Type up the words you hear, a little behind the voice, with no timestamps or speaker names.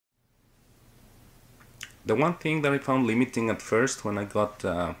The one thing that I found limiting at first when I got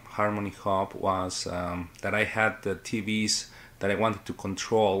the Harmony Hub was that I had the TVs that I wanted to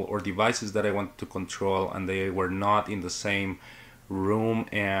control or devices that I wanted to control, and they were not in the same room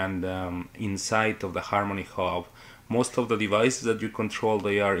and inside of the Harmony Hub. Most of the devices that you control,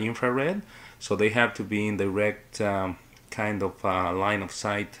 they are infrared, so they have to be in direct kind of line of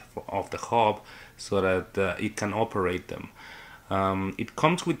sight of the hub so that it can operate them. It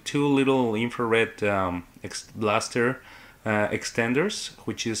comes with two little infrared blaster extenders,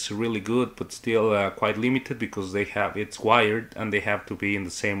 which is really good, but still quite limited because it's wired and they have to be in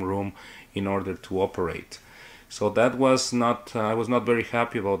the same room in order to operate. So that was not, I was not very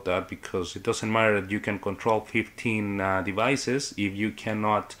happy about that, because it doesn't matter that you can control 15 devices if you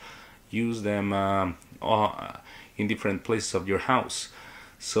cannot use them in different places of your house.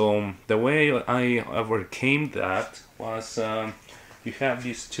 So the way I overcame that was you have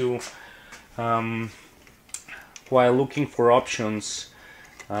these two. While looking for options,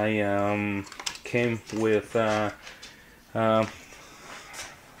 I came with the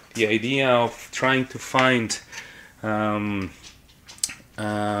idea of trying to find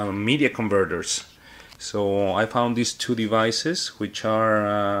media converters. So I found these two devices, which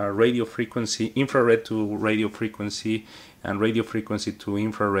are radio frequency, infrared to radio frequency, and radio frequency to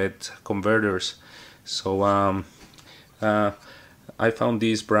infrared converters. So I found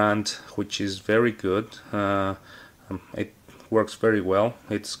this brand, which is very good. It works very well.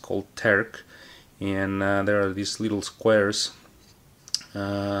 It's called Terk, and there are these little squares.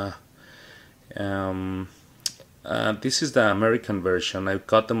 This is the American version. I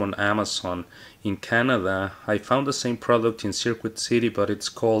got them on Amazon. In Canada, I found the same product in Circuit City, but it's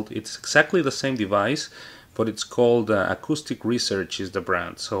exactly the same device, but it's called Acoustic Research is the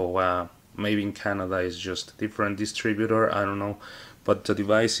brand. So maybe in Canada it's just a different distributor, I don't know, but the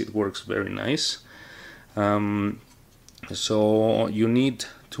device, it works very nice. So you need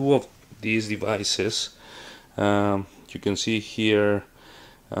two of these devices. You can see here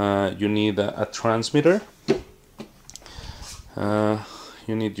you need a transmitter.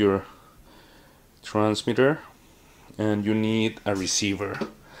 You need your transmitter, and you need a receiver,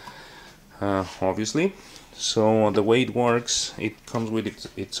 obviously. So the way it works, it comes with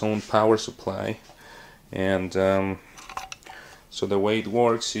its own power supply, and so the way it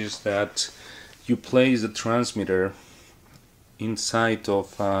works is that you place the transmitter inside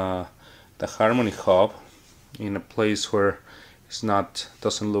of the Harmony Hub in a place where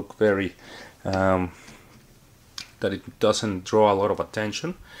doesn't look very that it doesn't draw a lot of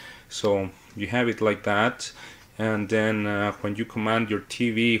attention. So you have it like that, and then when you command your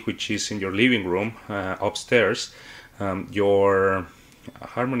TV, which is in your living room upstairs, your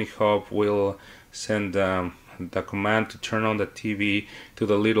Harmony Hub will send the command to turn on the TV to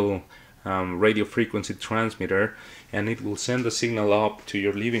the little radio frequency transmitter, and it will send the signal up to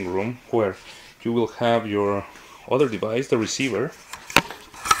your living room, where you will have your other device, the receiver.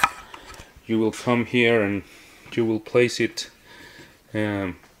 You will come here and you will place it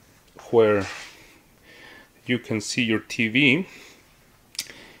where you can see your TV,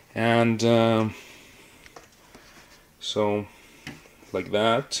 and so like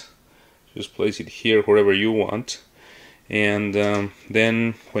that, just place it here wherever you want, and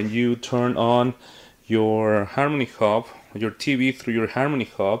then when you turn on your Harmony Hub, your TV through your Harmony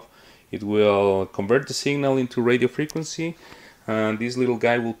Hub, it will convert the signal into radio frequency, and this little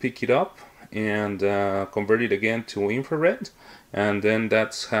guy will pick it up and convert it again to infrared, and then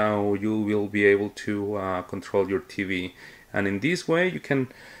that's how you will be able to control your TV. And in this way you can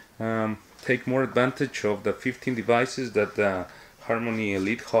take more advantage of the 15 devices that the Harmony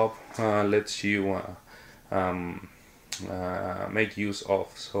Elite Hub lets you make use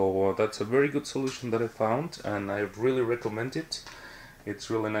of. So that's a very good solution that I found, and I really recommend it. It's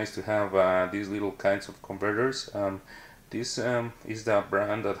really nice to have these little kinds of converters. This is the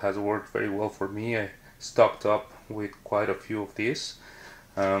brand that has worked very well for me. I stocked up with quite a few of these.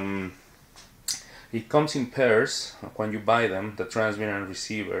 It comes in pairs when you buy them, the transmitter and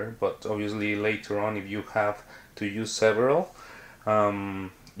receiver, but obviously later on, if you have to use several,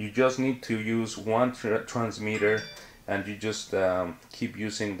 you just need to use one transmitter, and you just keep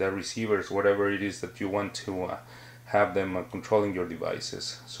using the receivers, whatever it is that you want to have them controlling your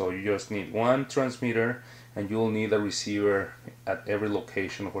devices. So you just need one transmitter, and you'll need a receiver at every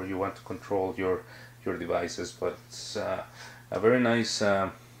location where you want to control your devices. But it's a very nice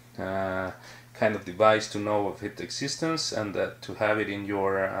kind of device to know of its existence, and to have it in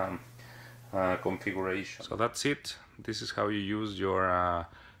your configuration. So that's it. This is how you use your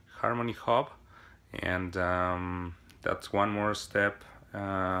Harmony Hub, and that's one more step,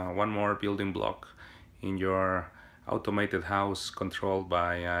 one more building block in your automated house controlled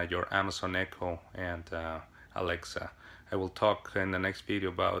by your Amazon Echo and Alexa. I will talk in the next video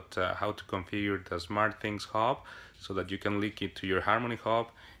about how to configure the SmartThings hub so that you can link it to your Harmony hub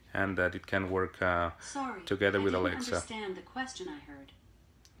and that it can work together with Alexa. I didn't understand the question I heard.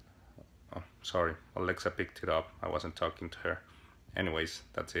 Oh, sorry, Alexa picked it up. I wasn't talking to her. Anyways,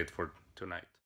 that's it for tonight.